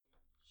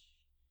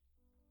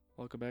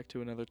Welcome back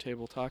to another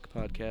Tabletalk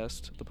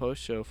podcast, the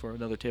post show for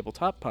another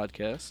Tabletop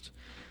podcast.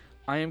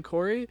 I am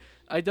Corey,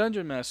 I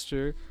Dungeon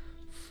Master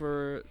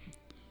for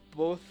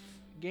both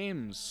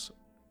games.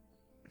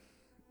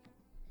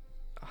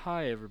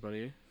 Hi,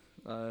 everybody.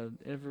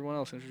 Everyone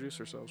else, introduce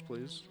yourselves,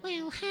 please.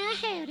 Well,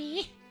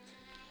 howdy.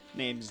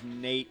 Name's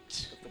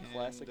Nate. The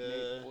classic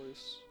Nate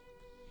voice.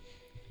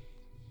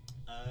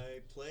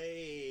 I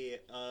play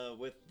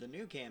with the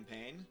new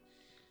campaign.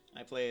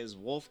 I play as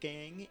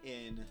Wolfgang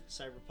in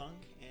Cyberpunk,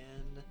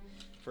 and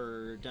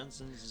for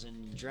Dungeons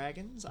and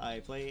Dragons, I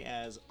play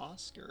as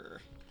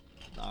Oscar.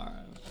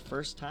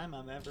 First time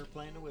I'm ever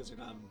playing a wizard.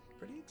 I'm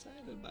pretty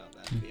excited about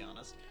that, to be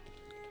honest.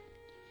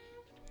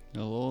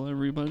 Hello,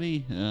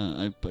 everybody.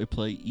 I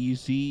play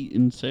Easy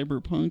in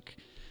Cyberpunk,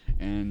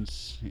 and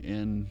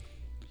in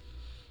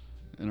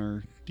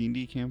our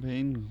D&D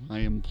campaign, I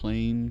am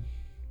playing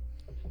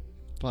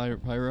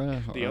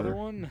Pyra. The other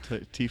one?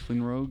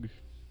 Tiefling Rogue.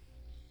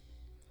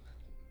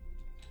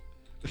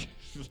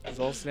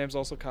 His name's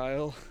also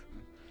Kyle.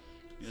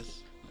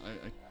 Yes,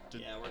 I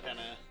did. Yeah, we're kind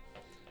of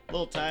a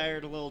little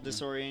tired, a little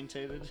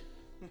disorientated.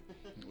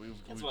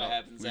 That's what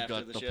happens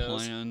after the shows. We've got the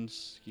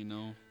plans, you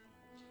know.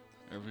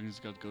 Everything's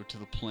got to go to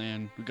the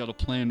plan. We got a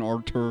plan,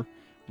 Arthur.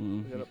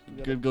 We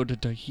gotta go to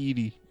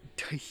Tahiti.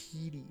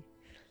 Tahiti.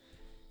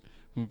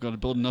 We've got to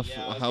build enough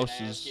Yeah, I was houses.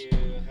 gonna ask you,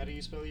 how do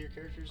you spell your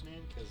character's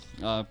name?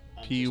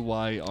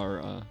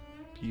 Pyra.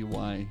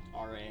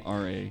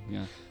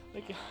 Yeah.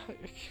 Like,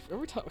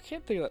 every time, I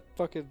can't think of that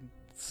fucking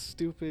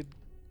stupid.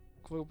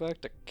 Go back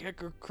to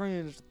Kicker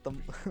Cringe, the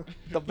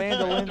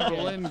mandolin gang.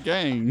 Mandolin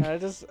gang.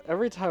 And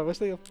every time I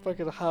think of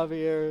fucking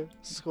Javier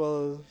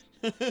Squallow.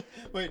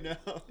 Wait, no.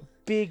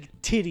 Big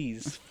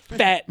titties,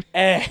 fat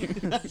ass.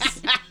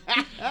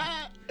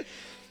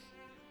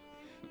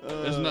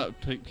 Isn't that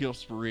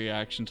people's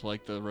reaction to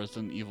like the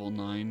Resident Evil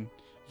 9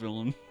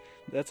 villain?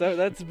 That's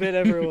been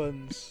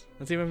everyone's.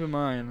 That's even been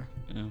mine.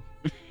 Yeah.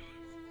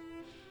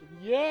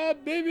 Yeah,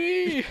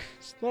 baby.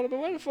 That's what I've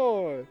been waiting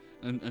for.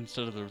 And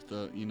instead of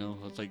the you know,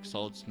 it's like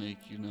Solid Snake,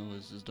 you know,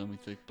 is dummy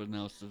thick, but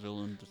now it's the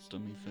villain that's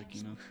dummy thick,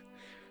 you know.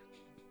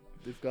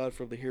 We've gone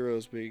from the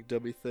heroes being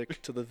dummy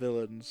thick to the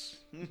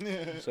villains.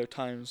 So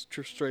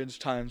strange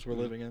times we're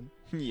living in.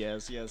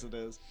 Yes, it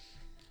is.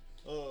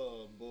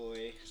 Oh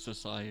boy.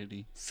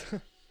 Society.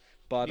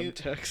 Bottom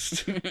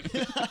text.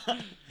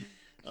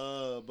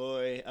 Oh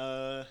boy.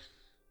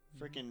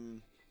 Freaking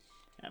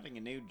having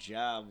a new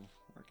job,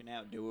 working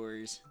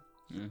outdoors.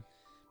 Yeah.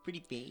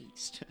 Pretty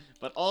based.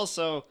 But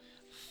also,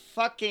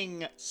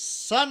 fucking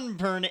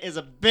sunburn is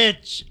a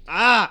bitch.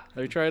 Ah!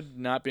 Have you tried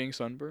not being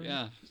sunburned?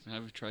 Yeah.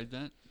 Have you tried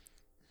that?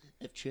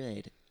 I've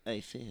tried.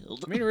 I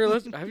failed. I mean,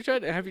 realistic.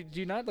 Do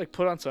you not like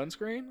put on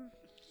sunscreen?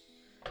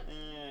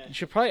 You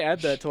should probably add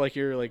that to like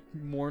your like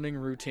morning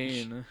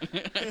routine.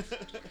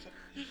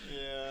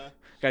 Yeah.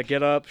 Gotta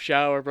get up,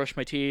 shower, brush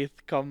my teeth,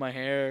 comb my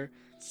hair,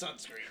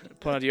 Sunscreen.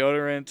 put on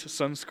deodorant,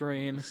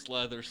 sunscreen.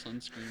 Slather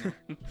sunscreen.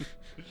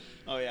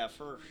 Oh yeah,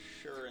 for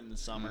sure in the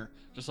summer.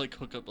 Just like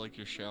hook up like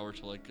your shower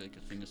to like a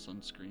thing of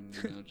sunscreen,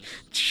 you know,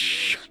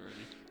 just be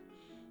ready.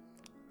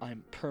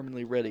 I'm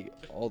permanently ready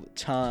all the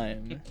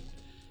time.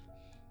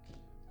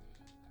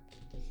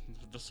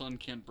 The sun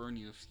can't burn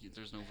you if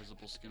there's no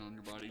visible skin on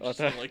your body. Oh, Just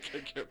I to, like,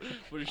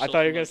 I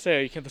thought you were gonna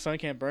say the sun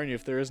can't burn you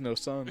if there is no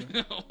sun.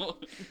 No.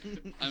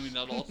 I mean,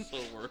 that also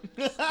works.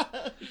 Yes,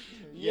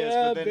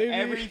 Yeah, but then baby.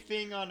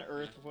 everything on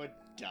Earth would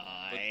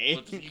die.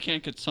 But you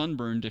can't get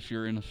sunburned if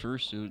you're in a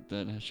fursuit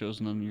that shows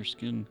none of your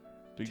skin.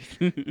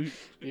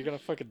 You're gonna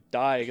fucking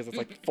die because it's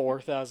like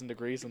 4,000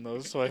 degrees in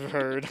those, so I've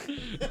heard.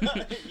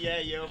 Yeah,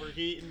 you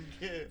overheat and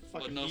get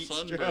But fucking no heat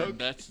sunburn. stroke.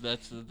 That's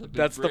the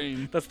big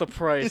brain. That's the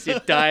price. You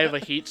die of a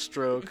heat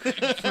stroke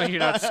when you're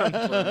not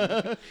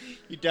sunburned.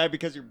 You die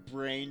because your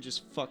brain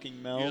just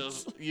fucking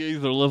melts. You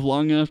either live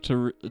long enough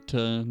to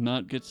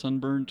not get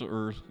sunburned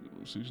or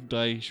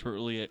die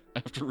shortly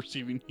after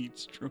receiving heat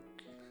stroke.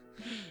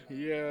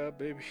 Yeah,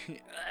 baby.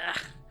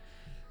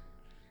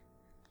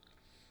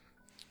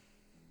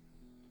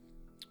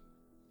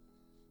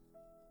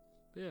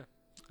 Yeah,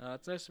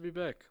 it's nice to be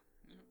back.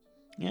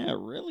 Yeah, it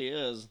really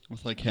is.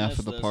 With like half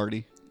of the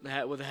party.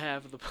 With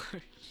half of the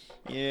party.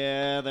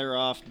 Yeah, they're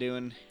off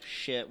doing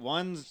shit.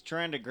 One's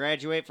trying to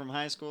graduate from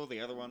high school. The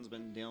other one's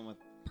been dealing with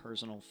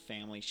personal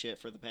family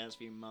shit for the past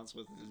few months,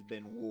 which has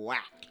been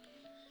whack.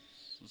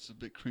 It's a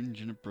bit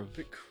cringe in it, bro.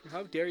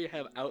 How dare you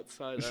have an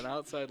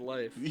outside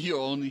life? You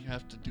only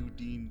have to do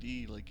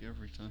D&D like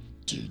every time.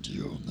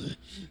 D&D only.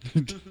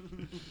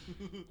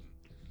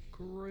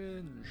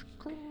 Cringe.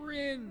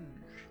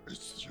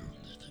 It's the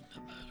only thing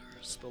that matters.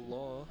 It's the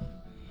law.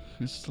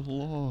 It's the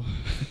law.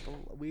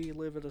 We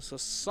live in a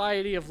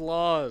society of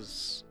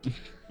laws.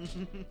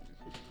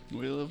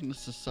 We live in a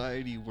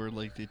society where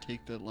like they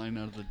take that line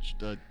out of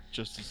the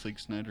Justice League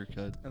Snyder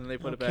cut. And then they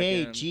put it back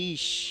Okay, in. gee,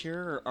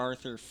 sure,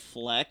 Arthur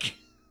Fleck.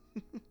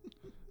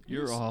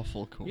 You're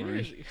awful,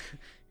 Corey.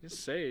 He didn't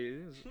say.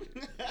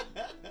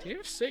 He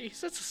didn't say. He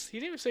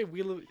didn't even say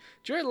we live.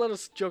 Jared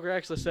Leto's Joker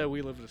actually said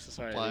we live in a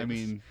society. Well, I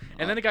mean,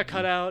 and then it got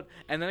cut out,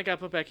 and then it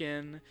got put back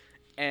in,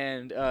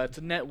 and it's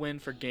a net win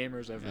for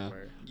gamers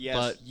everywhere.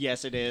 Yes,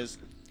 yes, it is.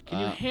 Can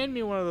you hand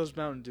me one of those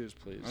Mountain Dews,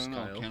 please, I don't know,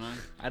 Kyle? can I?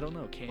 I don't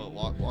know, can But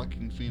you?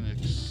 Walking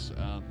Phoenix,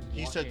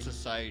 he said Walking-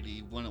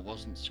 society when it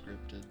wasn't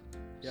scripted.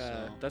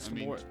 Yeah, so, that's I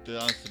mean, more-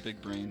 That's the big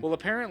brain. Well,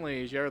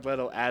 apparently Jared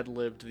Leto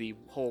ad-libbed the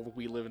whole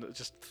 "we live in,"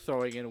 just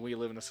throwing in "we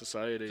live in a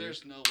society."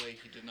 There's no way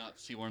he did not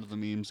see one of the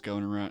memes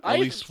going around. At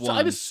least one.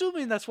 I'm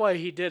assuming that's why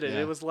he did it.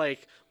 Yeah. It was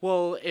like,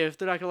 well, if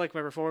they're not gonna like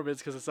my performance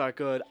because it's not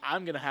good,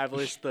 I'm gonna have at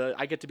least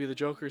I get to be the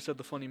Joker who said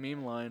the funny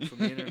meme line from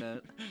the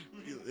internet.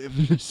 We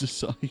live in a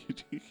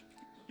society.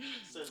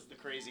 Says the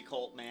crazy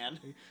cult man.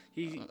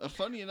 He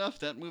Funny enough,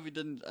 that movie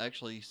didn't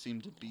actually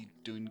seem to be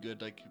doing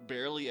good. Like,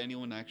 barely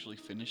anyone actually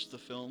finished the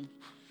film.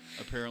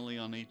 Apparently,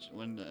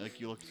 when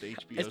you look at the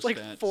HBO it's like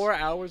stats. 4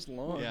 hours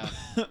long. Yeah.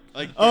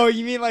 Like, Oh,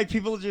 you mean like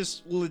people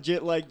just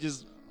legit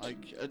just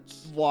like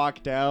it's.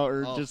 walked out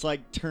or Oh. just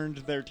like turned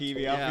their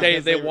TV off? Yeah.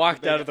 because They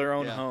walked out got- of their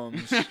own yeah.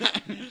 homes.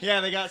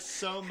 Yeah, they got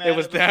so mad. It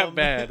was at the that film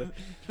bad.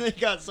 They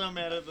got so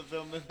mad at the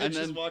film that they And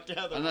just then- walked out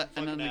of their And, own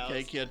and then fucking the house.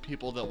 cake, you had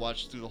people that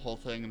watched through the whole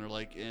thing and are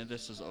like,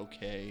 this is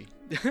okay.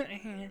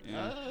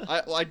 Yeah.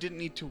 Ah. I didn't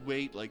need to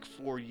wait like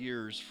 4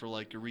 years for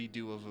like a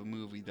redo of a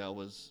movie that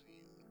was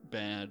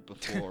bad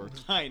before.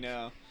 I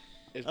know.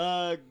 It-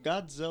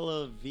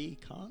 Godzilla v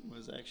Kong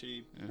was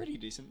actually Yeah. pretty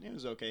decent. It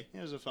was okay. It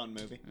was a fun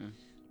movie.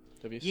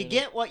 Have you You seen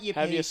get what you it?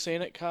 Have pay. you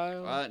seen it,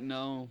 Kyle?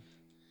 No.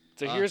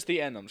 So here's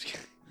the end. I'm just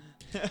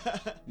kidding.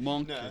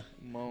 Monkey.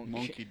 No.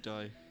 Monkey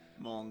die.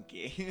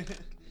 Monkey.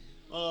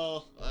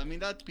 Well, I mean,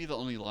 that'd be the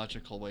only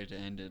logical way to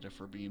end it, if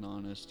we're being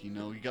honest. You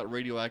know, you got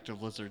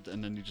radioactive lizards,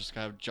 and then you just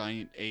have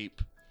giant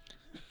ape.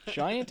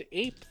 Giant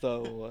ape,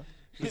 though.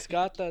 He's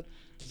got that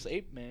it's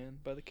Ape Man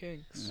by the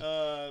Kinks.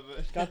 but,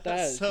 Got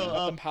that. So,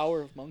 got the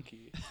power of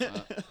monkey.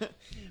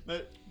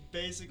 but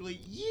basically,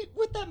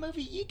 with that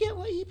movie, you get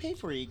what you pay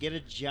for. You get a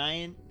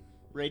giant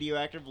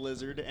radioactive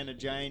lizard and a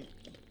giant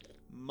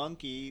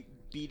monkey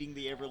beating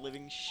the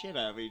ever-living shit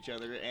out of each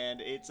other,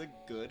 and it's a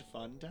good,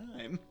 fun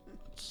time.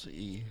 Let's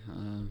see.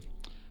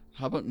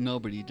 How about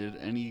Nobody? Did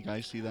any of you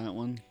guys see that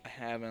one? I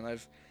haven't.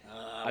 I've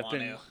I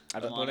been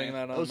want putting to.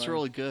 that on. That was my-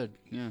 really good.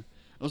 Yeah.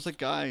 It was a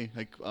guy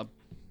like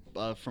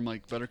from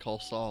like Better Call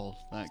Saul.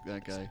 That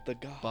guy. The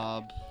guy.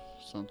 Bob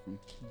something.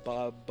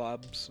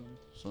 Bobson.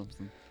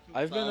 Something.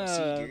 I've been Bob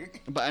Seger.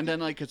 But and then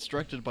like it's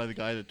directed by the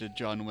guy that did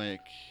John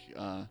Wick.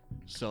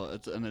 So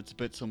it's a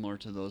bit similar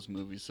to those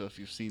movies. So if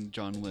you've seen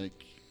John Wick,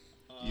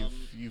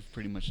 you've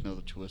pretty much know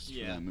the twist for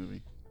yeah. that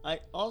movie. I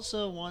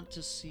also want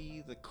to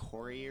see The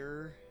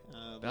Courier,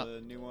 That- the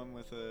new one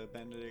with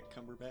Benedict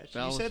Cumberbatch. That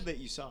You was- said that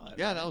you saw it.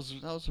 Yeah, right?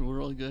 that was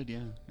really good.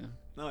 Yeah.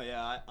 Oh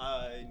yeah,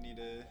 I need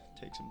to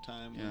take some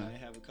time when Yeah. I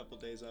have a couple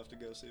days off to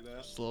go see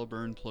that. Slow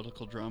burn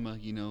political drama.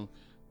 You know,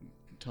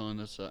 telling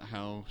us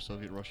how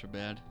Soviet Russia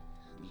bad.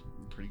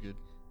 Pretty good.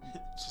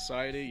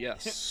 Society,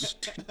 yes.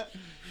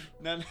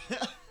 None.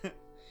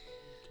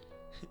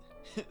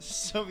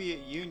 Soviet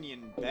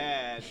Union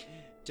bad,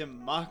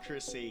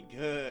 democracy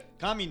good,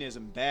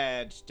 communism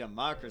bad,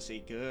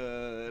 democracy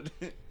good.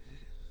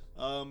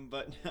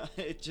 But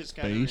it just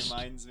kind of Based.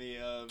 reminds me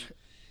of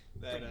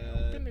that.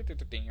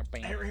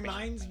 It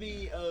reminds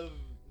me of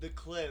the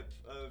clip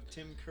of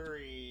Tim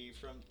Curry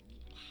from.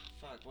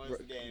 Fuck, what was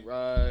the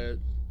game?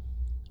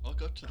 I'll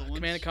go to the one.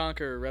 Command and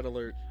Conquer, Red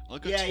Alert. I'll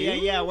go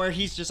Yeah, where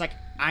he's just like,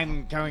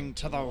 I'm going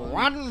to the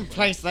one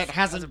place that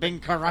hasn't been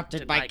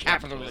corrupted by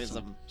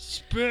capitalism.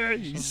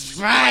 Space.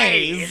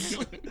 Space!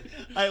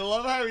 I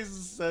love how he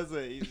says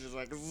it. He's just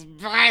like,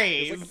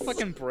 space! It's like a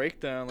fucking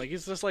breakdown. Like he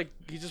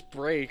just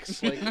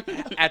breaks like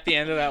at the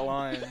end of that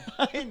line.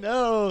 I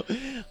know.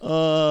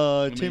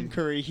 Tim mean-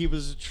 Curry, he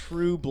was a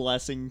true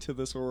blessing to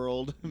this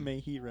world. May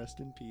he rest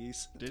in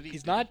peace. Did he?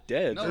 He's not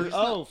dead. No, he's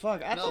Oh, not.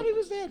 fuck. I No. thought he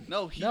was dead.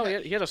 No, He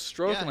had a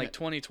stroke yeah, in like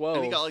 2012.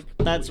 And he got like.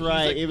 That's he's,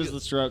 right. like, It was the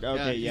stroke.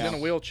 Okay, he's yeah. in a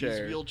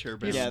wheelchair. He's wheelchair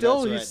He's bound. Yeah,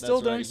 still- that's right,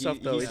 still that's doing right. stuff,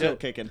 though. He's He still did-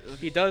 kicking.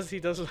 He does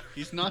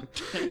He's not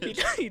dead.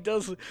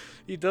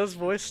 he does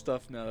voice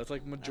stuff now. That's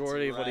like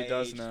majority of what he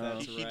does now.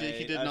 That's He right.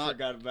 did I not-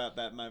 forgot about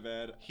that. My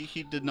bad.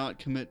 He did not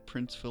commit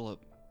Prince Philip.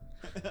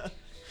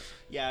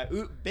 Yeah,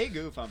 big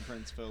oof on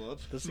Prince Philip.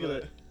 This is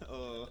but,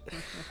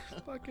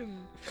 fucking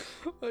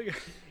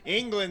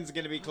England's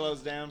gonna be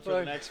closed down for the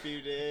Fuck. next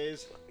few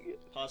days,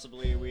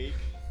 possibly a week.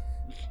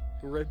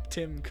 Rip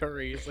Tim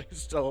Curry is like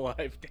still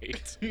alive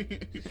date.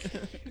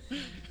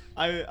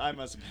 I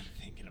must have been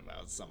thinking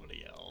about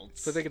somebody else.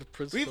 So they get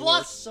Prince We've Philip.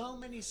 lost so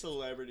many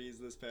celebrities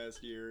this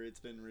past year. It's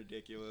been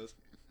ridiculous.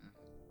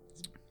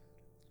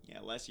 Yeah,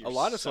 last year. A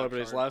lot of sucked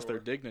celebrities lost their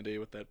hardcore. dignity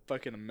with that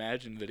fucking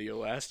Imagine video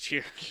last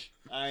year.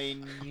 I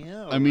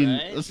know. I mean,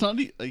 right? it's not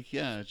like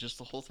just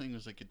the whole thing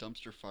was like a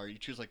dumpster fire. You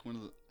choose like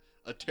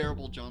a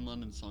terrible John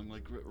Lennon song.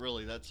 Like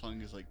really, that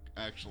song is like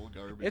actual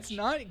garbage. It's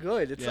not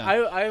good. It's Yeah.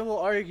 I will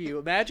argue.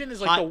 Imagine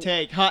is like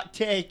hot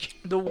take.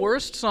 the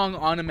worst song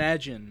on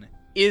Imagine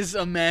is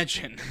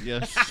Imagine.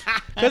 Yes.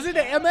 Because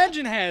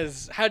Imagine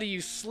has How Do You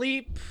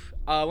Sleep?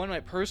 One of my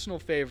personal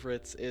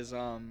favorites is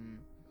let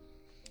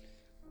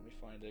me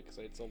find it because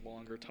it's a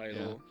longer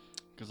title.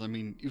 Because I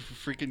mean, you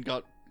freaking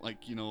got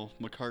like,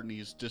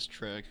 McCartney's diss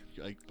track,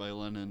 like, by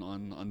Lennon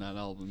on that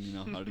album,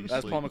 How Do You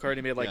That's Sleep? Paul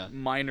McCartney made like Yeah.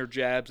 minor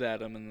jabs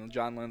at him, and then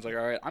John Lennon's like,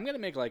 all right, I'm gonna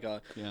make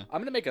a Yeah.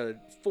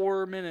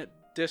 4-minute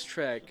diss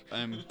track.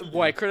 I'm,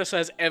 Boy, I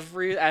criticize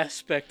every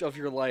aspect of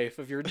your life,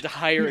 of your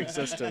entire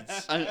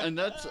existence. and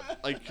that's,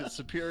 like,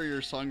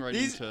 superior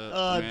songwriting to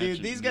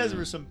Imagine, these guys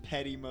were some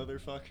petty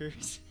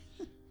motherfuckers.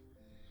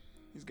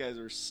 These guys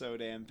were so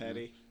damn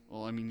petty.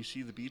 Well, I mean, you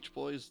see the Beach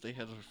Boys, they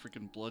had a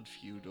freaking blood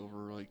feud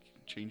over, like,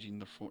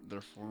 changing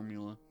their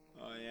formula.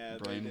 Oh yeah,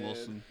 Brian they did.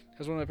 Wilson.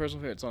 That's one of my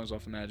personal favorite songs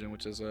off Imagine,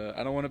 which is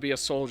I Don't Want to Be a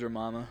Soldier,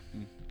 Mama.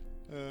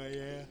 Oh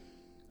yeah.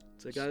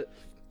 It's like,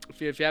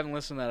 if you haven't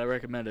listened to that, I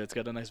recommend it. It's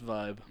got a nice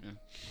vibe.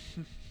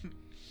 Yeah.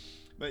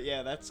 But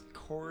yeah, that's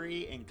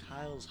Corey and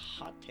Kyle's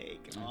hot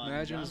take on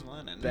Imagine is John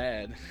Lennon.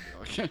 bad.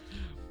 Okay.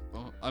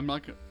 Well, I'm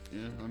not gonna.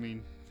 Yeah, I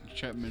mean,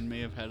 Chapman may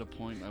have had a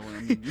point. I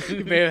mean,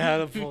 You may have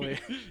had a point.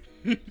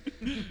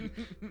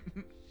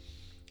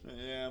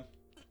 Yeah.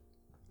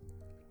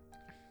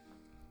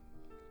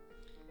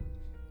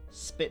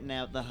 Spitting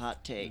out the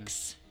hot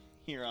takes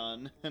here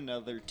on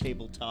another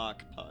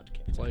Tabletalk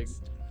podcast. It's like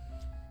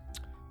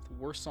the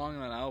worst song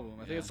on that album.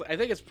 I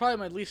think it's probably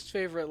my least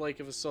favorite, like,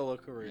 of his solo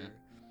career.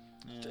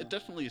 Yeah. it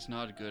definitely is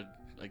not a good,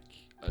 like,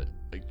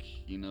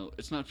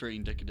 it's not very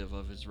indicative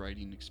of his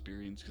writing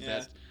experience because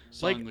that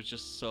song Like- was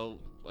just so,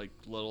 like,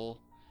 little,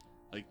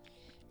 like,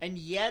 And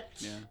yet,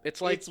 yeah.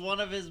 It's like it's one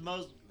of his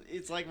most.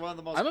 It's like one of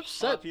the most I'm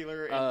upset,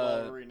 popular and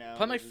well-renowned.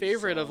 probably my of his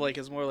favorite of songs. like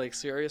his more like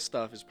serious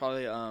stuff is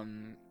probably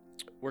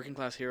Working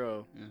Class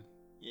Hero.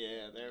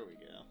 Yeah, there we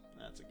go.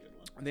 That's a good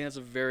one. I think that's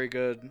a very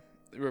good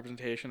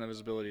representation of his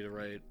ability to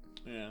write.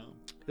 Yeah.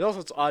 It also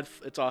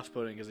it's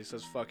off-putting because he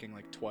says fucking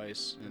like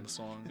twice in the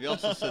song. He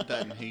also said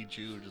that in Hey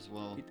Jude as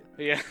well.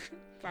 Yeah.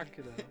 Fuck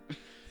it.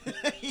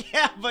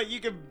 Yeah, but you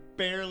can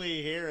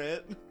barely hear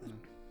it.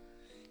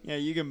 Yeah,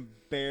 you can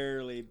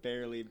barely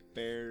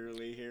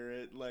hear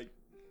it. Like,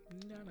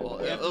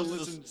 Well, you have it to was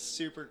listen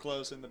super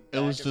close in the back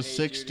It was of the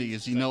Hey Jude.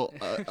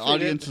 '60s,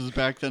 audiences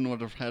back then would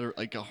have had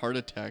like a heart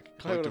attack,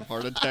 collective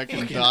heart attack,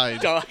 and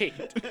died. Oh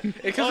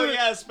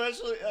yeah,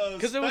 especially it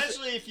was-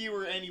 especially if you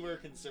were anywhere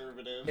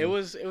conservative. It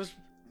was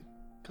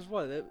because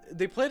what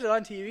they played it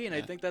on TV, and I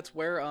Yeah. think that's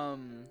where I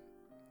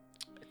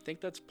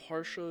think that's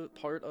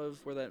part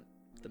of where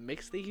the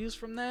mix they use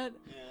from that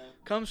Yeah.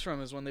 comes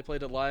from is when they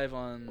played it live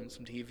on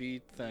some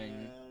TV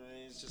thing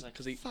Yeah, it's just like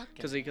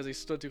because he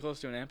stood too close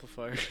to an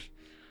amplifier.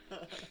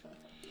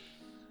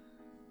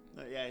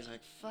 Yeah, he's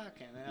like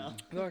fucking hell.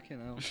 Fucking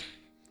hell.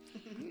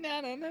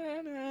 Na na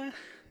na na.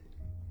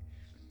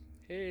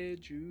 Hey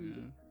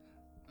Jude.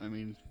 I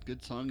mean,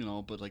 good song and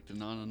all, but like the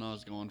na na na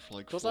is going for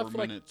like Goes 4 on for,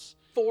 like, minutes.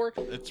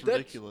 It's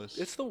ridiculous.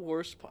 It's the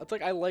worst. It's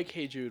like I like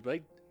Hey Jude,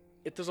 but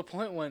there's a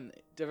point when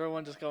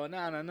everyone just going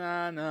na na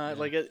na na. Yeah.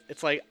 Like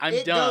it's like I'm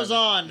It done. goes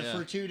on Yeah.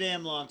 for too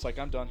damn long. It's like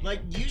I'm done. Here. Like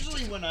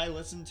usually when I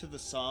listen to the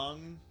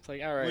song, It's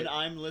like all right. when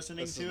I'm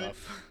listening This is to it,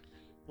 enough.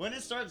 when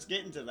it starts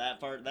getting to that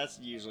part, that's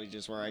usually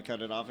just where I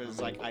cut it off. It's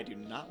like I do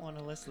not want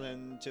to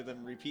listen to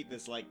them repeat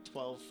this like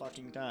 12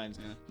 fucking times.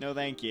 Yeah. No,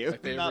 thank you. My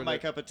favorite Not my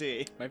is- cup of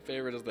tea. My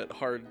favorite is that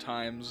Hard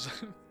Times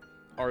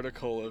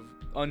article of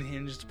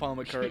unhinged Paul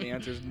McCartney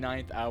enters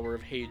 9th hour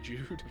of Hey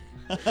Jude.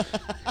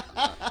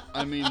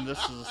 I mean, this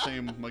is the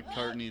same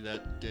McCartney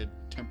that did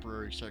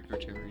Temporary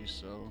Secretary,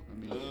 so I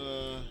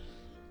mean,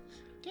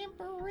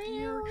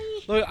 Temporary.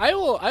 Look, I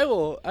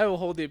will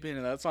hold the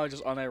opinion that song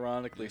just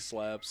unironically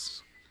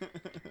slaps.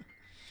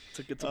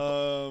 It's a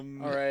all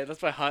right.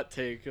 That's my hot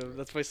take.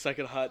 That's my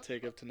second hot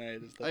take of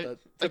tonight. Is that, I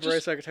Temporary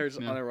just- Secretary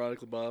just yeah.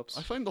 unironically bops.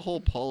 I find the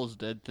whole Paul is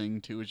dead thing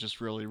too is just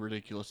really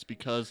ridiculous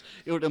because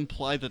it would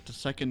imply that the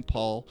second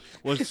Paul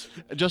was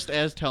just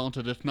as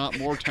talented, if not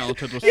more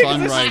talented, with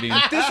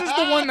songwriting. This is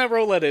the one that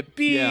wrote "Let It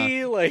Be,"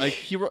 Yeah, like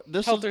he wrote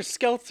this. Helter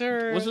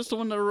Skelter. Was this the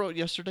one that I wrote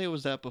yesterday? Or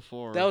was that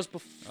before? That was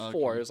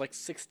before. Okay. It was like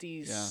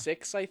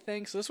 66, I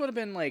think. So this would have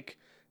been like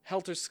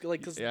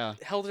cause Yeah.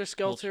 Helter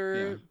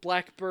Skelter, yeah.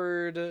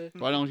 Blackbird.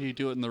 Why don't you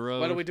do it in the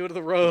road? Why don't we do it to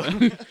the road?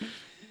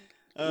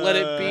 Let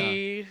It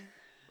Be.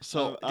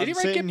 So Did he I'm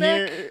write Get sitting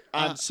Back? here.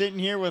 I'm sitting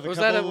here with a Was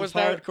couple that a- of was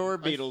that- hardcore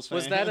Beatles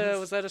fans.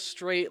 Was that a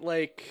straight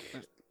like?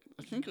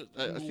 I think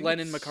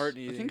Lennon it's-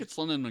 McCartney. I think it's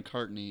Lennon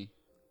McCartney.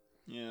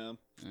 Yeah.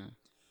 Yeah.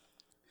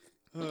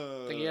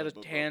 I think he had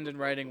a hand in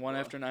writing One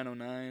After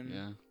 909.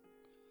 Yeah.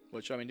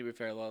 Which, I mean, to be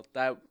fair,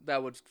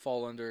 that would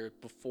fall under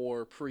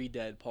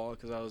pre-Dead Paul,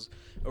 because that was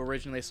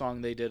originally a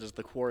song they did as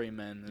the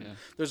Quarrymen. And Yeah.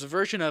 there's a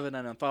version of it in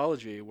an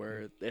anthology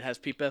where it has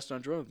Pete Best on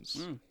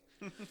drums.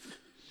 Mm.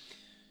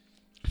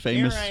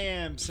 Famous. Here I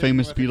am, sitting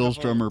famous with a Beatles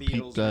couple drummer of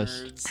Pete Beatles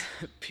Best. nerds.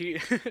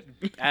 Pete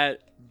at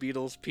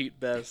Beatles Pete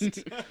Best.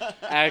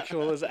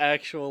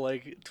 Actual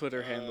like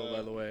Twitter handle,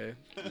 by the way.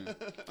 Yeah.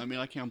 I mean,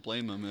 I can't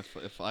blame him.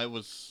 If I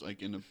was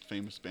like in a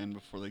famous band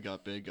before they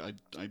got big,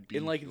 I'd be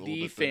In like a little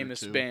the bit bitter,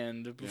 famous too.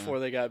 band before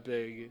they got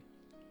big.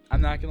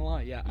 I'm not gonna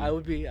lie. Yeah, Yeah.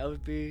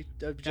 I'd be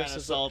just Kinda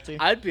as salty.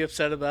 I'd be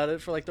upset about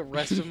it for like the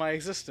rest of my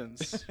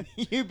existence.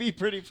 You'd be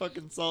pretty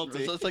fucking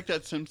salty. It's like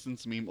that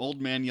Simpsons meme.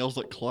 Old man yells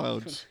at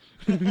clouds.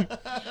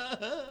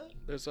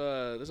 There's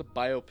a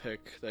biopic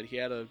that he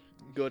had a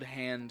good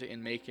hand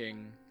in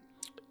making,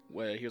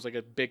 where he was like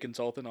a big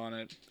consultant on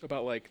it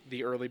about like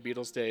the early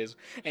Beatles days,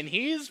 and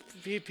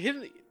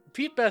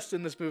Pete Best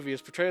in this movie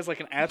is portrayed as like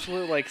an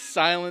absolute like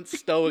silent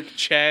stoic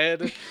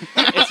Chad.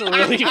 It's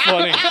really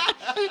funny.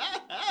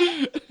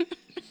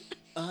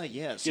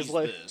 Yes, He's he's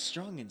like- the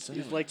strong and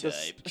silent He's like type.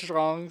 this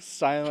strong,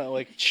 silent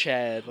like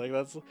Chad. Like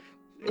that's, and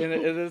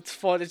it's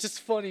fun. It's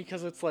just funny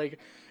because it's like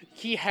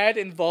he had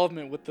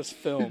involvement with this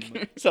film,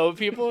 so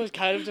people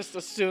kind of just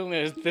assume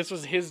that this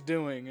was his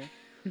doing.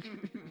 Yeah,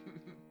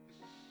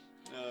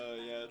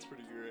 it's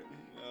pretty great.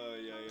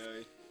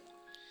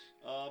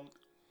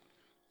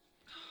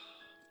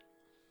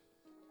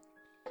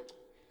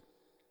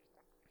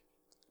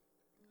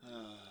 Yeah.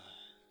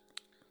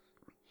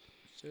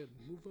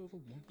 Move over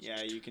once.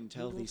 Yeah, you can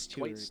tell these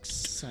two Twice. are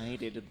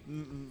excited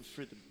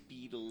for the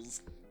Beatles.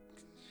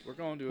 We're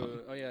going to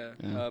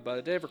Yeah. by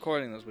the day of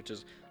recording this, which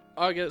is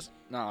April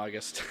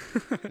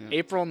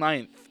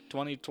 9th,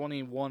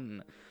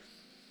 2021.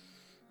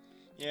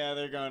 Yeah,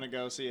 they're going to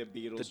go see a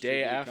Beatles The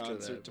day tribute after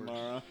concert that, we're-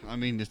 tomorrow. I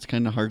mean, it's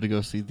kind of hard to go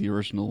see the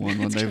original one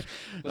when they've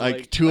Like,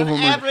 like two of them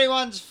are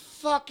Everyone's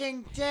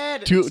fucking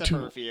dead. two except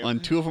for a few.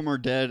 two of them are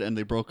dead and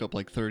they broke up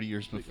like 30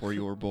 years before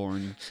you were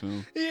born. So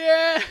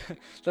Yeah,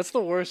 that's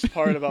the worst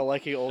part about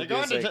liking old They're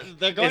going music.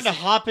 they're going to It's-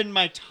 hop in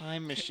my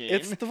time machine.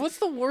 What's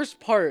the worst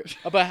part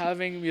about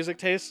having music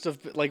tastes of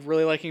like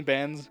really liking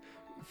bands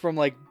from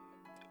like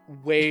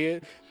way,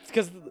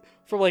 because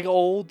from like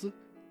old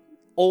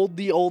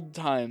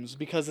times,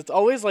 because it's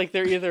always like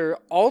they're either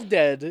all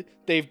dead,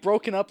 they've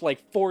broken up like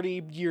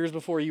 40 years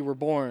before you were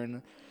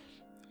born,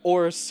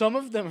 or some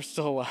of them are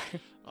still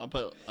alive,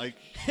 but like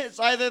It's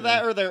either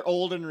that or they're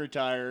old and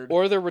retired.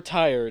 or they're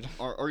retired.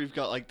 or you've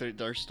got like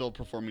they're still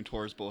performing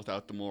tours but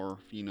without the more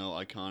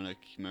iconic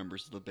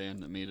members of the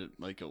band that made it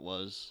like it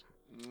was.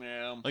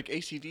 Yeah. Like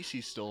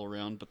AC/DC's still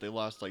around, but they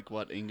lost like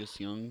what, Angus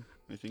Young,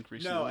 I think,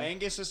 recently. No,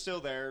 Angus is still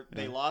there.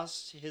 They Yeah.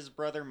 lost his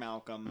brother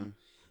Malcolm.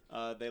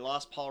 They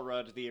lost Paul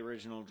Rudd, the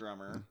original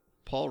drummer.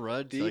 Paul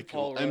Rudd, The like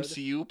Paul Rudd.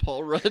 MCU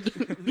Paul Rudd.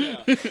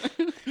 Yeah.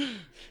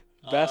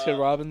 Baskin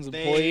Robbins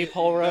employee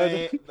Paul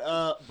Rudd.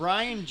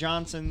 Brian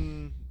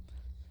Johnson,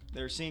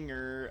 their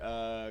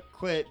singer,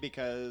 quit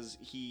because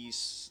he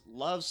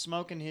loves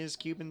smoking his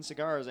Cuban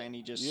cigars, and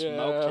he just Yeah,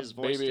 smoked his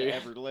voice baby. to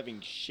ever living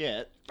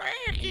shit.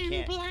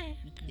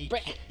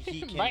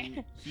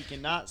 He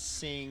cannot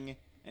sing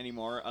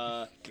anymore.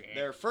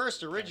 Their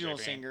first original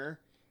singer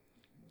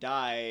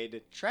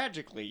died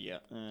tragically.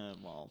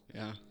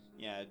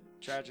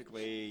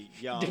 Tragically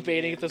young.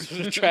 Debating if this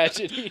was a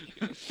tragedy.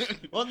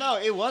 Well, no,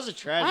 it was a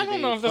tragedy. I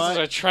don't know if this but- is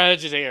a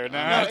tragedy or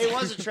No, not. it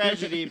was a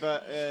tragedy,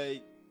 but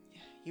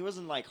he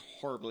wasn't like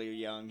horribly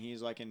young.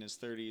 He's like in his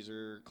 30s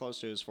or close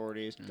to his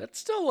 40s. That's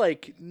still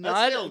like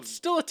not. still- It's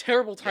still a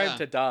terrible time Yeah.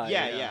 to die.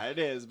 Yeah, it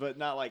is, but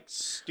not like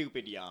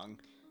stupid young,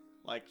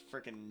 like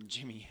freaking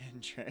Jimi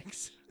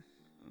Hendrix.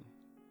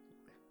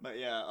 But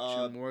yeah,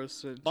 Jim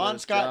Morrison, Bon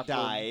Janis Scott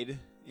Joplin. died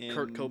in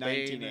Kurt Cobain.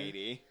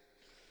 1980.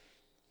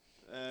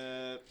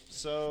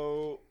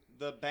 So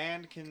the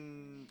band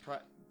can.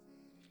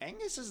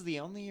 Angus is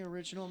the only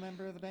original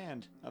member of the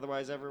band.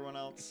 Otherwise, everyone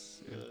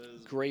else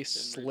is.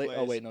 Grace been Slick. Oh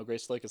replaced. wait, no,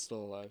 Grace Slick is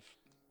still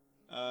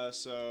alive.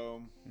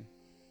 So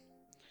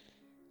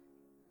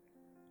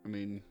I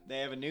mean, they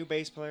have a new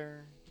bass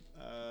player.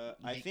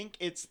 I think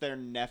it's their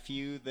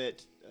nephew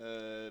that.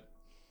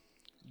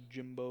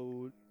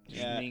 Jimbo.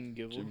 Yeah,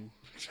 Jim.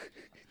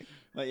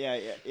 But yeah,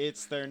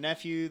 it's their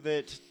nephew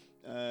that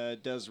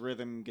does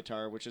rhythm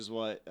guitar, which is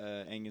what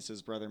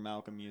Angus's brother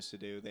Malcolm used to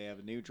do. They have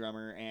a new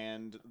drummer,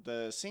 and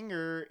the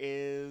singer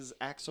is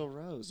Axl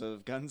Rose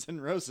of Guns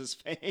N' Roses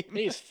fame.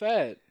 He's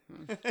fat.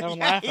 Don't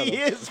Yeah, laugh at he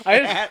him. is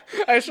fat.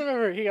 I just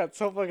remember he got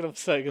so fucking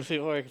upset because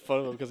people were making fun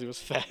of him because he was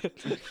fat.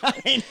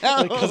 I know.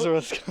 Like, because of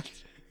Wisconsin.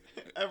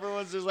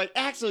 Everyone's just like,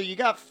 Axl, you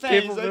got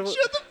fat. People- He's like, people-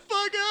 shut the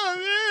fuck up,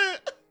 man.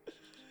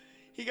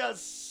 He got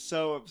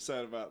so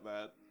upset about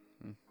that.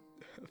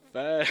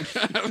 Fat.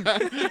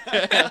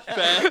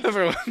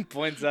 Everyone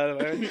points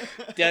at him.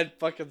 Dead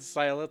fucking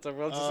silence.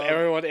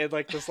 Everyone in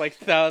like this like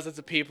thousands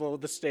of people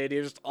in the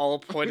stadium just all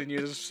pointing you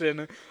to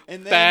sin.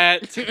 And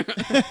then, Fat.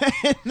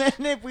 and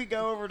then if we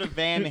go over to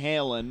Van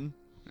Halen,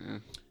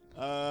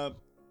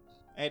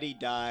 Eddie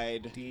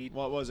died.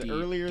 What was it?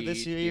 Earlier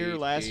this year?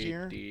 Last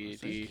year?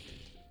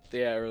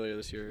 Yeah, earlier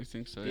this year. I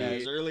think so. Yeah, it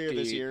was earlier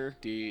this year.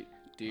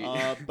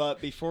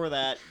 But before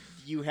that,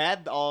 you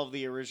had all of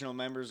the original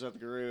members of the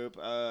group.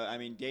 I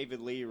mean, David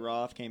Lee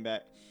Roth came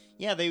back.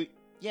 Yeah,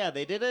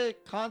 they did a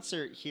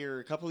concert here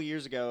a couple of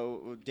years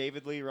ago.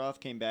 David Lee Roth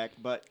came back,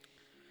 but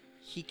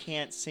he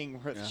can't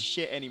sing worth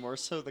shit anymore.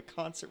 So the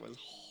concert was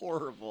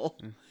horrible.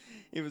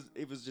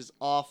 It was just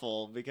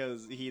awful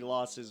because he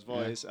lost his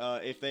voice.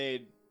 If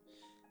they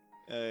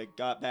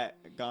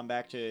gone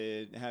back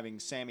to having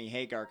Sammy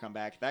Hagar come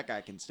back, that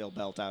guy can still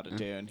belt out a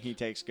tune. He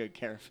takes good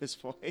care of his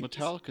voice.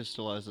 Metallica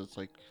still has its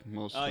like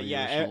mostly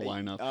yeah, original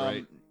lineup,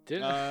 right?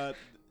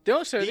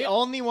 The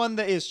only one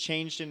that is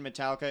changed in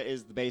Metallica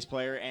is the bass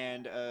player,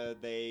 and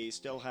they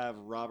still have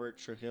Robert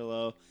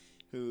Trujillo,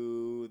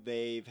 who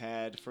they've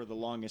had for the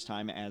longest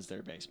time as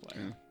their bass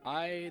player.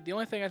 The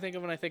only thing I think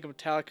of when I think of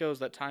Metallica is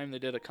that time they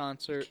did a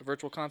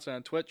virtual concert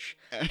on Twitch,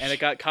 and it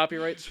got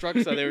copyright struck,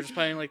 so they were just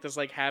playing like this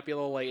like happy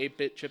little like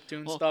 8-bit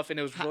chiptune stuff, and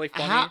it was really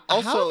funny.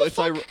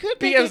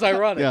 It was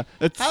ironic.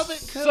 Yeah, How could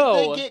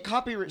they get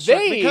copyright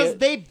struck? Because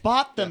they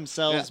bought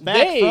themselves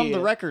back from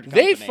the record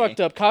company. They fucked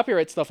up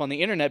copyright stuff on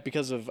the internet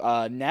because of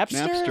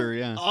Napster. Napster,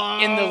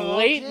 yeah. In the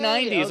late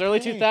 90s, early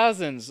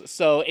 2000s.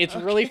 So it's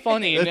really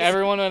funny, and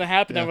everyone when it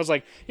happened, everyone was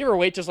like, you ever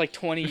wait just like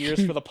 20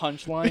 years for the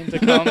punchline to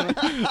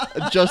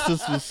come?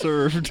 Justice was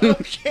served.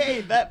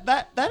 Okay,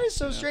 that is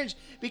so strange,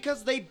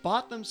 because they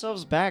bought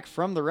themselves back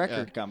from the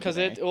record company. Because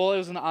it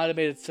was an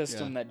automated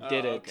system that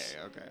did it.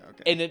 Okay.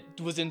 And it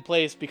was in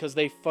place because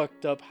they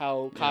fucked up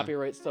how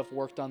copyright stuff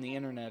worked on the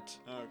internet.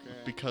 Okay.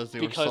 Because they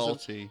were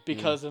salty.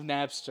 Because of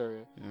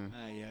Napster.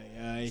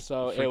 Yeah.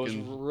 So it was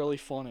really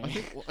funny.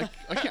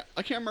 I can't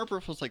remember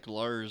if it was like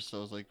Lars that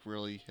was like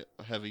really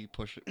heavy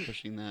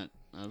pushing that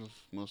out of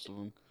most of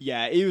them.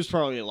 Yeah, it was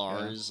probably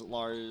Lars. Yeah.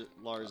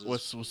 Lars.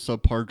 With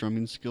subpar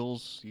drumming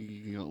skills,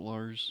 you got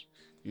Lars.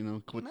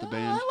 Quit the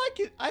band. I like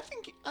it.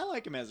 I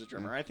like him as a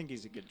drummer. I think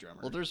he's a good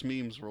drummer. Well, there's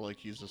memes where like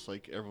he's just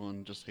like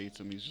everyone just hates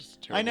him. He's just a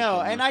terrible. I know,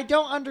 drummer. and I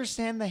don't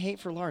understand the hate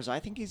for Lars. I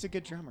think he's a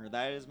good drummer.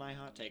 That is my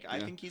hot take. I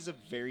think he's a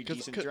very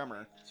decent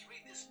drummer.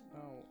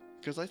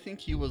 Because I think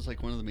he was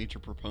like one of the major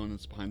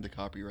proponents behind the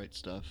copyright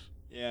stuff.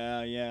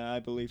 Yeah, I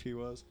believe he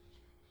was.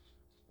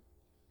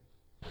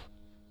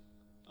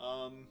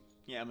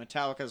 Yeah,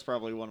 Metallica is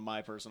probably one of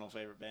my personal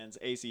favorite bands.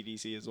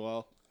 AC/DC as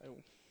well.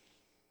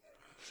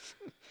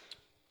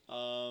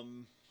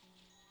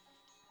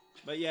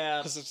 But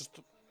yeah, This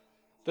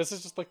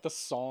is just like the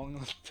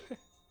song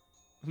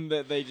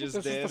that they just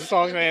this did. is the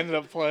song they ended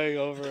up playing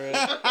over it.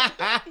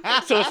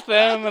 So it's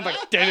them and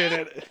like did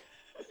it.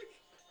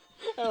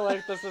 I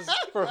like this is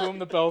For Whom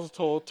the Bells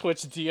Toll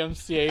Twitch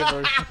DMCA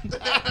version.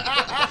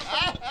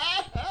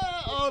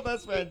 Oh,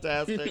 that's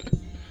fantastic.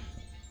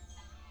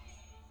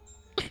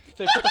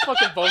 They put the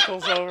fucking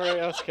vocals over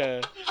it.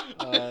 Okay.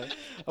 I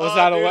was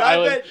not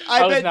aware.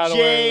 I bet not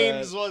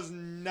James aware was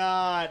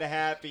not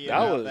happy that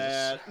about was,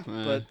 that.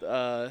 But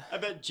I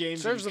bet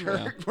James and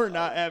Kirk were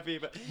not happy.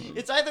 But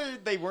it's either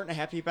they weren't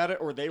happy about it,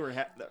 or they were.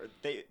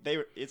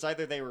 It's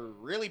either they were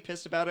really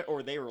pissed about it,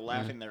 or they were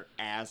laughing their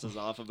asses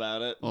off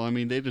about it. Well, I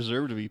mean, they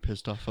deserve to be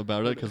pissed off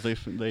about it because they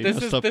This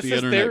messed is- up this the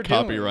is their internet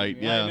doing.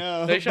 copyright. Yeah. I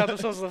know. they shot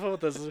themselves in the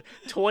foot with this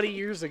 20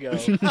 years ago.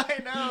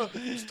 I know.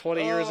 It's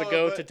 20 years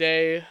ago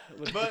today.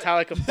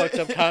 Metallica fucked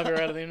up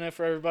copyright on the internet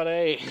for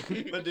everybody.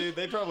 But dude,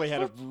 they probably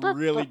had a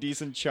really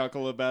decent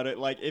chuckle about it.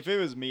 Like, if it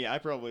was me, I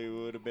probably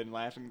would have been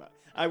laughing.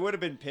 I would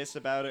have been pissed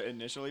about it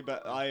initially,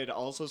 but I'd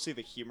also see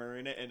the humor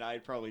in it, and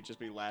I'd probably just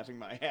be laughing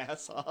my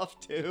ass off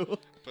too.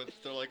 But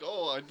they're like,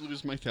 oh, I'd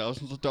lose my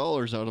thousands of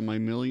dollars out of my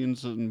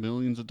millions and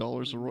millions of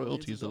dollars of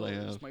royalties that I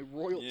have. My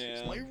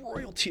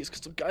royalties,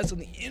 because the guys on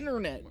the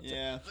internet.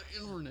 Yeah.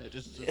 The internet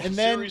is a And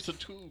then- series of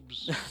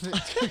tubes.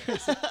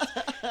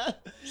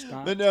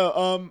 But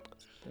no,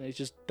 They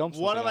just dump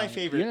one of my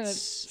something on it. The internet,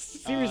 favorites.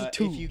 series of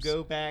tubes. If you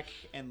go back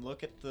and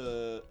look at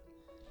this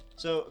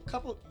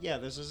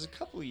was a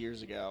couple of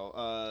years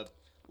ago.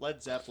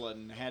 Led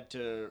Zeppelin had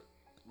to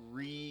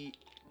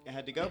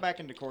go back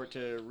into court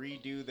to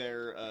redo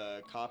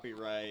their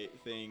copyright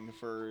thing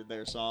for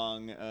their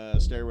song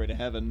 "Stairway to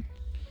Heaven,"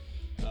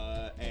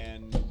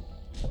 and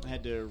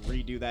had to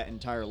redo that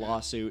entire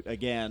lawsuit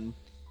again.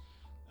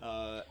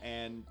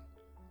 And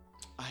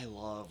I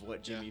love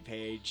what Jimmy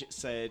Page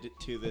said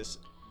to this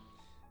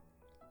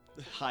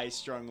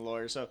high-strung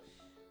lawyer. So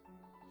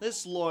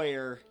this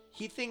lawyer,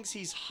 he thinks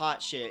he's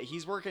hot shit.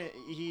 He's working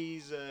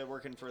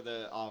for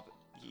the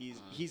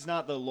he's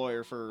not the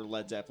lawyer for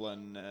Led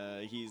Zeppelin.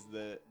 He's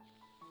the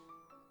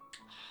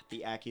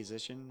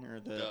accusation or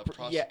the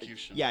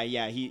prosecution.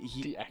 Yeah.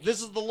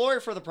 This is the lawyer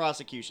for the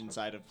prosecution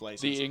side of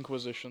places. The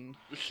Inquisition.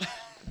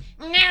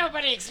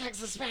 Nobody expects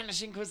the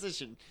Spanish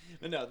Inquisition.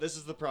 But no, this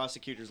is the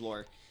prosecutor's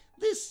lawyer.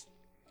 This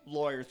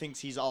lawyer thinks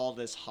he's all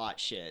this hot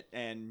shit,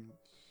 and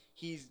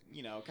he's,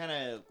 kind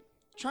of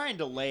trying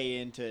to lay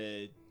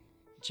into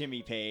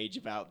Jimmy Page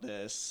about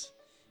this.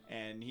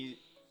 And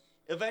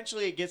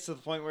eventually it gets to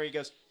the point where he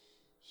goes,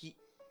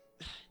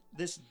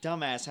 this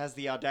dumbass has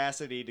the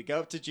audacity to go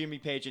up to Jimmy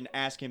Page and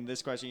ask him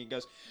this question. He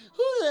goes,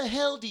 who the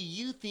hell do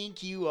you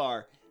think you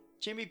are?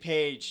 Jimmy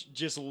Page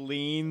just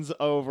leans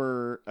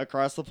over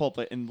across the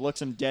pulpit and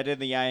looks him dead in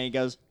the eye and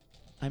goes,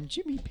 I'm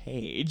Jimmy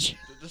Page.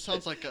 This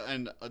sounds like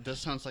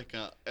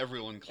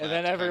everyone clapped. And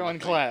then everyone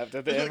clapped.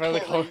 At the end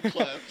of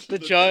clapped. the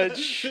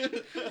judge.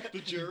 The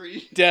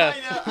jury. Death.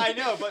 I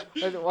know, but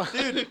dude,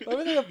 let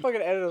me think of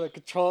fucking edit of the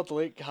Control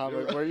Delete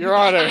comic where Your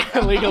Honor,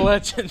 League of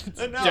Legends.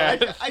 No,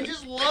 I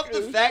just love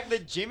the fact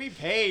that Jimmy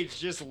Page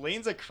just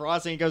leans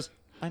across and he goes,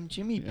 I'm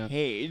Jimmy Yeah.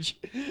 Page.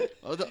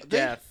 Oh,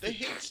 they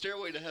hate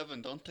Stairway to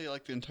Heaven, don't they?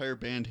 Like the entire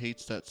band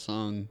hates that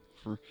song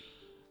for,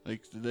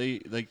 they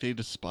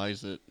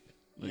despise it.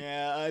 Like,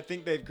 Yeah, I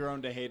think they've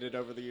grown to hate it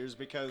over the years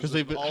because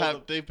they've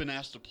been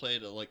asked to play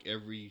it at like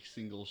every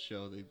single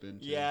show they've been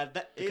to. Yeah,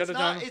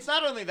 it's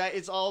not only that,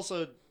 it's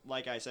also,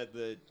 like I said,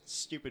 the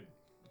stupid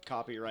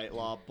copyright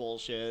law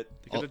bullshit.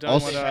 They could have done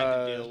Also- what they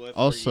had to deal with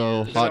also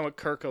for years. done what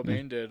Kurt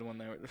Cobain did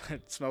when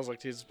it smells like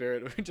Teen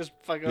Spirit. We just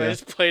fucking Yeah.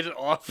 just played it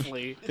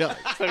awfully. Yeah.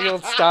 So you'll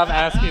stop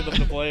asking them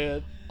to play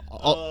it.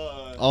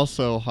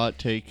 Also, hot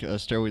take: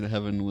 Stairway to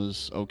Heaven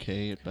was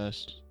okay at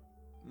best.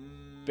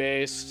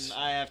 Based.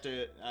 I have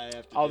to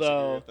Although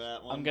disagree with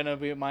that one. I'm gonna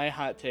be my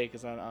hot take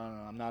is I don't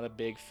know, I'm not a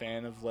big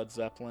fan of Led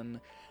Zeppelin.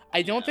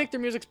 I don't think their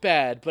music's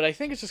bad, but I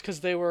think it's just because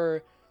they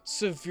were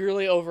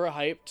severely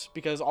overhyped.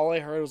 Because all I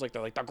heard was like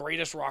they're like the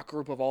greatest rock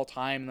group of all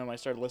time, and then when I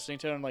started listening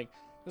to it, I'm like,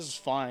 this is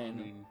fine.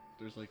 I mean,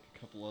 there's like a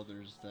couple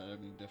others that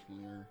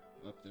definitely are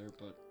up there,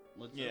 but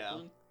Led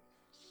Zeppelin.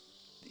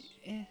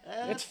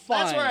 It's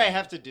fine. That's where I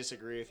have to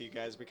disagree with you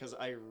guys because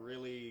I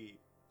really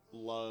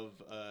love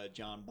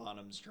John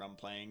Bonham's drum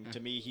playing. To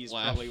me, he's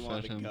Laugh probably one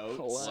of at the him.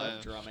 goats Laugh.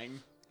 of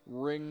drumming.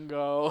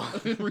 Ringo.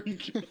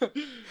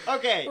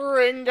 Okay.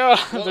 Ringo.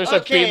 There's a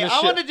beat in the I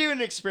shit. want to do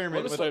an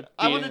experiment. What is With, that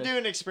I beat want in to the- do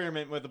an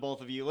experiment with the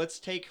both of you. Let's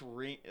take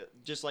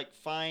just like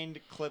find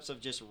clips of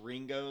just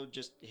Ringo,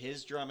 just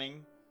his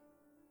drumming.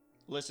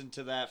 Listen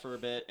to that for a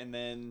bit, and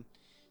then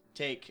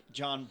take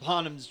John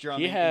Bonham's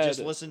drumming and just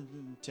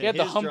listen to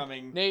his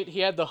drumming. Nate, he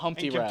had the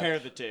Humpty and rap. compare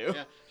the two.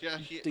 Yeah,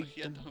 he had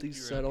the Humpty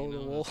settle the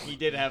rap, wolf. He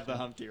did have the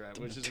Humpty rap,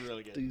 which is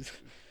really good.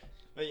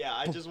 But yeah,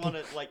 I just want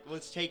to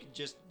let's take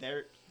just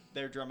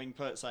their drumming,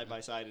 put it side by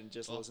side, and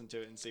just listen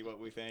to it and see what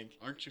we think.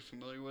 Aren't you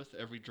familiar with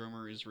Every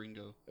Drummer is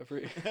Ringo?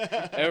 Every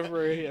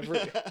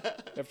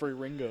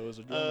Ringo is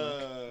a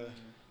drummer.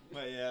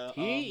 But yeah,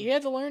 He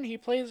had to learn. He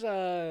plays.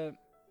 I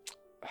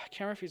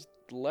can't remember if he's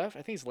left. I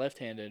think he's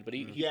left-handed, but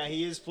he he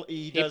is.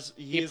 He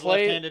is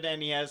played- left-handed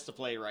and he has to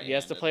play right. he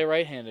has to play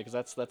right-handed because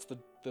that's the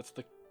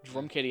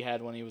drum kit he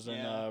had when he was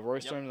in Roy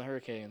Storm and the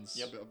Hurricanes.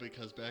 Yep.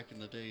 Because back in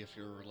the day, if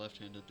you were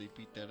left-handed, they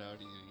beat that out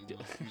of you.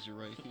 Use your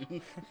right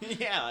hand.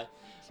 Yeah.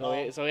 So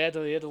he had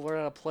to learn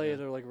how to play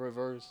it or like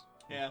reverse.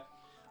 Yeah.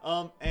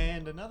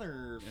 And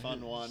another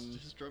fun one.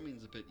 His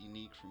drumming's a bit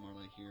unique from what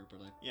I hear, but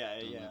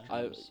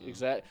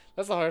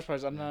That's the hardest part.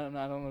 I don't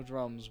know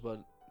drums, but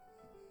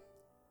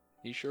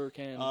he sure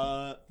can.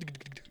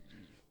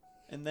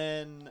 And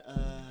then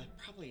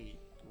probably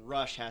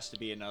Rush has to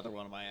be another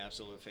one of my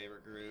absolute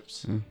favorite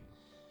groups.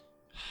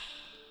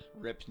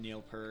 Rip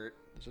Neil Peart.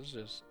 This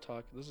is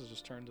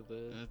just turned to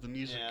the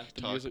music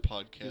the talk music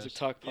podcast. Music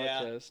talk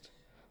podcast.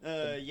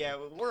 Yeah,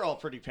 we're all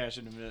pretty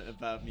passionate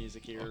about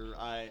music here.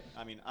 I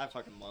mean, I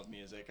fucking love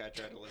music. I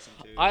try to listen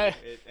to it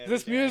every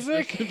this day.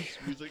 music.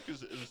 Music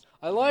is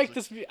I like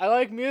this. I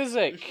like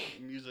music.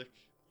 Music.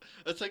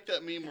 It's like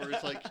that meme where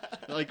it's like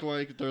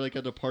where they're like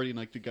at a party and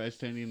like the guy's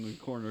standing in the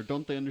corner.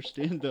 Don't they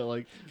understand that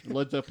like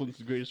Led Zeppelin's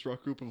the greatest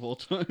rock group of all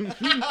time?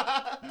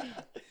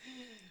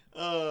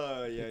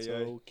 Oh yeah, It's yeah.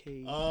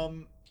 okay.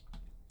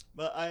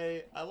 But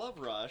I love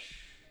Rush.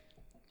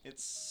 It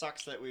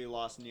sucks that we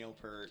lost Neil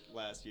Peart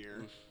last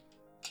year.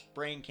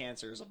 Brain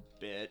cancer is a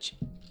bitch.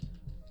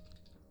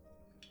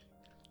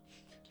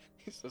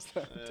 He says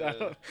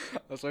that.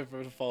 That's my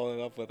first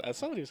following up with. As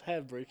somebody who's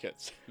had brain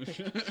cancer.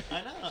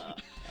 I know.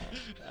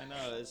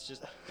 It's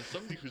just As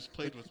somebody who's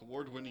played with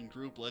award-winning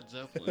group Led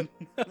Zeppelin.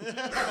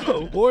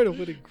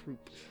 Award-winning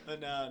group.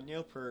 But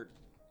Neil Peart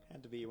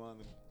had to be one of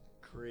the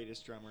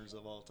greatest drummers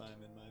of all time,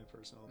 in my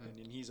personal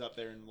opinion. He's up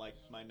there in like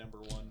my number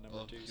one,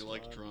 number two. You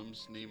like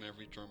drums? Name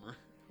every drummer.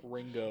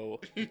 Ringo,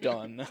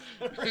 done.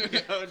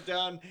 Ringo,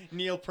 done.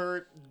 Neil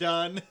Peart,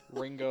 done.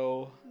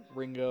 Ringo,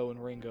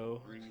 and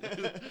Ringo.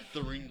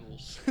 The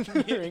Ringles.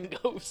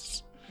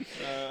 Ringos.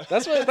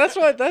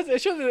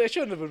 It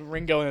shouldn't have been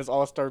Ringo and his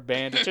all-star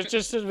band. It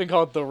just should have been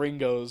called the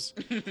Ringos.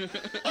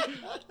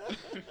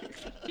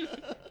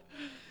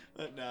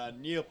 But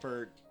Neil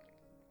Peart,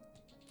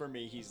 for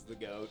me, he's the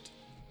GOAT.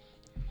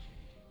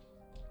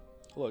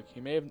 Look,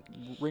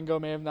 Ringo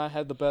may have not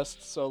had the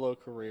best solo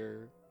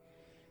career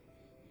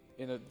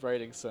in a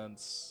writing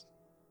sense.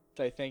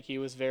 I think he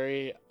was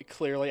very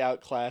clearly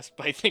outclassed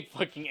by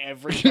fucking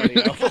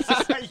everybody else.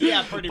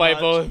 Yeah, pretty by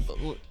much.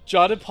 both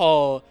John and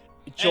Paul,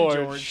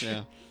 George.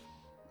 Yeah.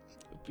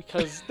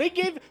 Because they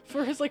gave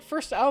for his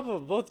first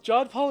album, both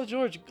John, Paul, and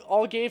George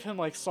all gave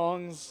him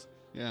songs.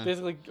 Yeah.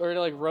 Basically, or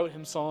wrote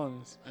him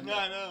songs. I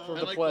know. For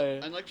the play.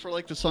 And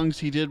for the songs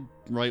he did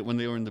write when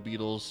they were in the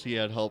Beatles, he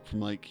had help from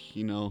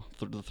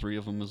the three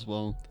of them as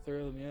well. The three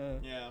of them, yeah.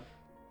 Yeah.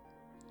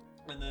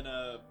 And then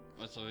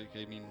So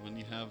when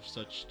you have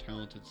such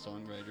talented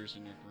songwriters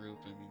in your group,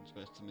 it's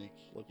best to make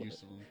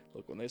use of them.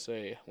 Look, when they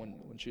say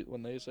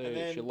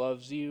then- she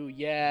loves you,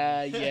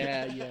 yeah.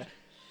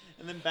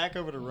 and then back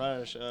over to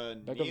Rush.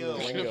 Back Neil.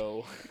 over to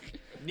Ringo.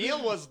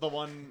 Neil was the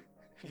one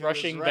who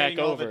Rushing was writing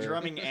back all over. the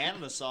drumming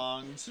and the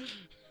songs.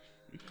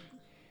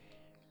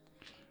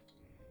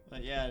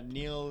 But yeah,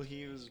 Neil,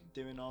 he was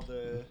doing all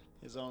the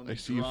his own I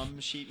see you drum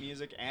sheet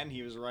music, and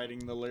he was writing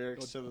the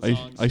lyrics to the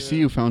songs. I see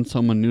you found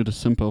someone new to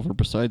simp over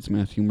besides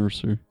Matthew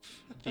Mercer.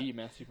 The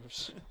Matthew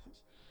Mercer.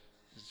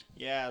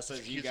 Yeah, it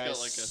says you He's guys got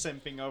like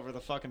simping over the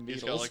fucking Beatles.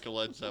 He's got like a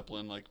Led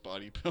Zeppelin like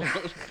body pillow.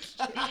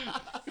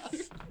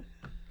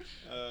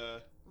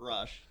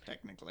 Rush,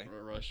 technically.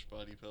 Rush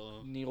body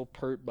pillow. Neil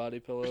Peart body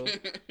pillow.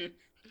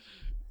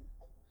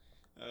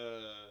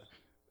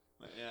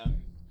 Yeah.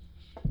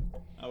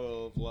 I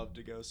would have loved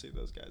to go see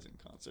those guys in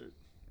concert.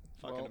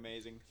 Fucking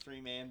amazing.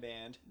 3-man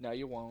band. No,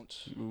 you won't.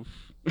 Oof.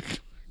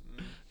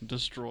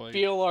 Destroy.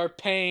 Feel our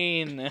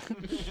pain.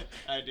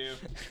 I do.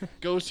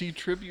 Go see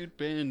tribute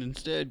band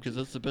instead, because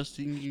that's the best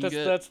thing you can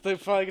get. That's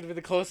probably gonna be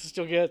the closest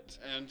you'll get.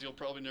 And you'll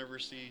probably never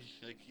see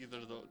like either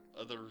of the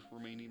other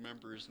remaining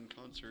members in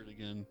concert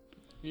again.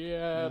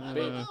 Yeah, I baby.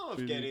 don't know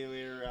if Geddy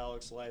Lee or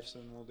Alex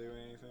Lifeson will do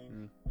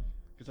anything.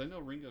 Because I know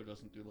Ringo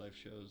doesn't do live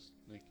shows,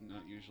 like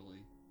not usually.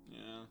 Yeah.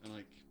 And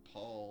like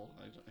Paul,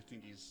 I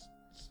think he's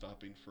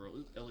stopping for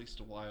at least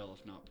a while,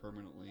 if not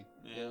permanently.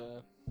 Yeah.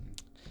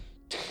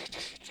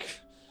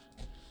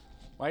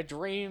 My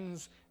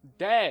dreams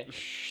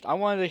dashed. I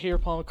wanted to hear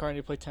Paul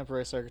McCartney play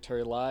Temporary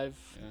Secretary live.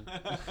 Yeah.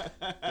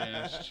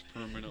 Dashed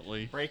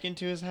permanently. Break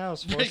into his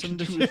house, force him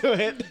to do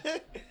it.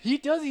 He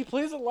does. He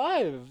plays it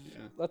live. Yeah.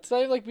 That's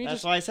not like me.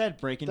 That's why I said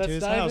break into that's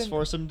his not house, even-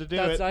 force him to do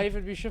That's it. not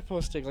even be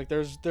shitposting. Like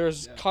there's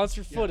Yeah.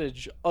 concert Yeah.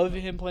 footage of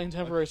him playing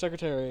Temporary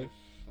Secretary.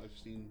 I've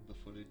seen the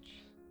footage.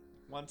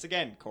 Once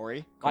again,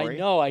 Corey. I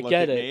know, I look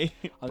get at it.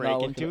 me, I'm break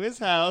not into looking his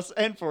house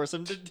and force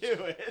him to do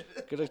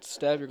it. Gonna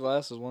stab your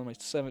glasses with one of my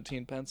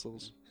 17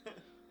 pencils.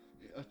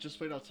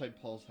 Just wait outside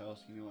Paul's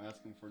house,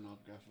 ask him for an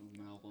autograph of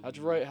an album. How'd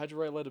you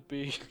write Let It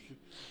Be?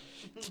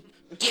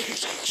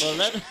 Well,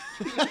 that...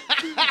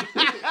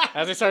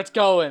 As he starts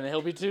going,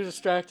 he'll be too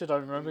distracted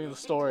on remembering the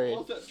story.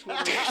 What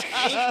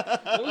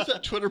was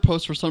that Twitter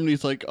post where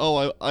somebody's like,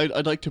 "Oh,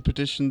 I'd like to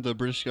petition the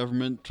British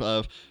government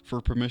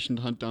for permission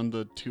to hunt down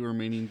the 2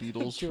 remaining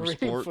Beatles for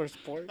sport." For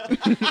sport.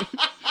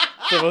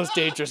 The most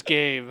dangerous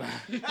game.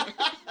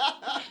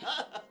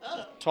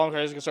 Tom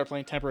Cruise is gonna start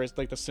playing temporary,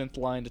 like the synth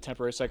line to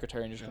Temporary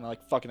Secretary, and just gonna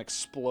like fucking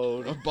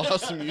explode.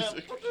 Boss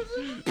music.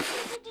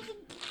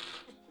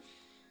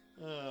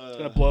 It's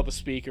gonna blow up a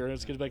speaker, and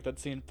it's gonna make that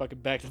scene fucking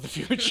Back to the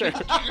Future.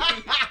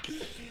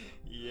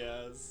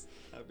 Yes,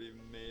 that'd be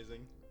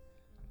amazing.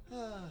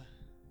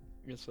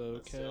 It's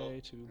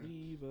okay to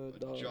leave a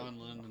dog. John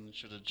Lennon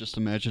should have just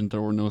imagined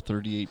there were no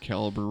 38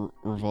 caliber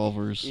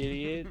revolvers.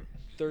 Idiot.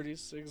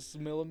 36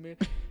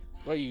 millimeter.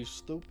 What are you,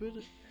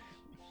 stupid?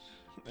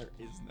 There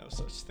is no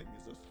such thing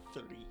as a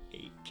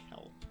 38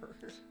 caliber.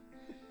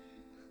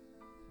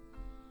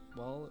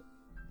 Well,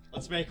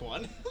 Let's make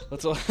one.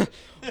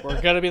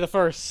 we're gonna be the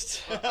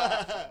first.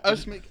 I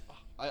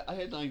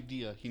had an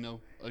idea,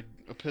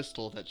 a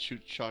pistol that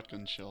shoots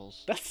shotgun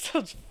shells. That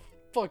sounds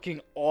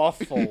fucking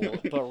awful,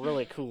 but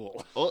really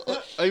cool. Well,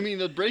 I mean,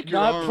 it'd break your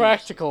Not arms.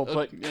 practical,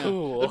 but Yeah.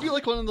 cool. It'd be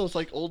like one of those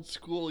like old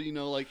school,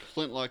 like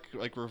flintlock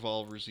like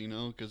revolvers,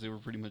 because they were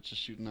pretty much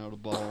just shooting out a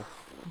ball.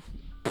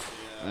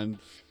 And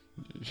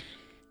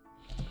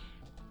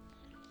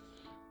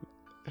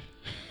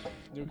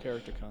New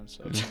character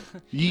concept.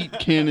 Yeet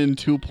Cannon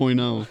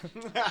 2.0.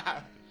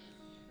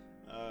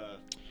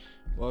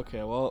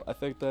 Okay, well, I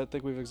think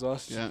we've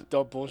exhausted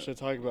dumb bullshit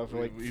talking about for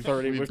like We've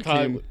 30. We've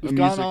became gone a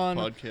music on.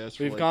 podcast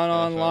for We've like gone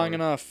on half long hour.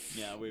 enough.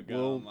 Yeah, we've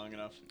gone long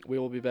enough. We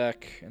will be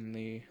back in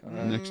the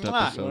Next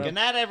Mwah. episode. Good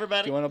night, Do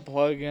everybody. you want to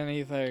plug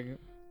anything?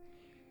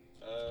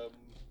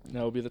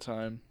 Now would be the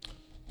time.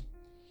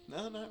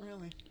 No, not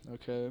really.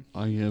 Okay.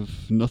 I have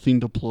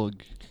nothing to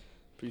plug.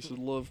 Peace and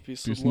love.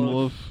 Peace Peace and and love.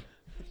 love.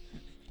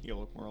 You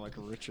look more like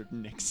Richard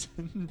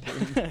Nixon.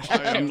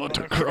 I am not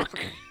a crook.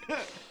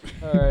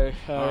 All right.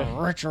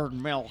 Richard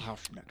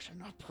Milhouse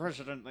Nixon, a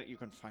president that you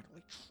can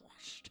finally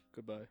trust.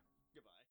 Goodbye.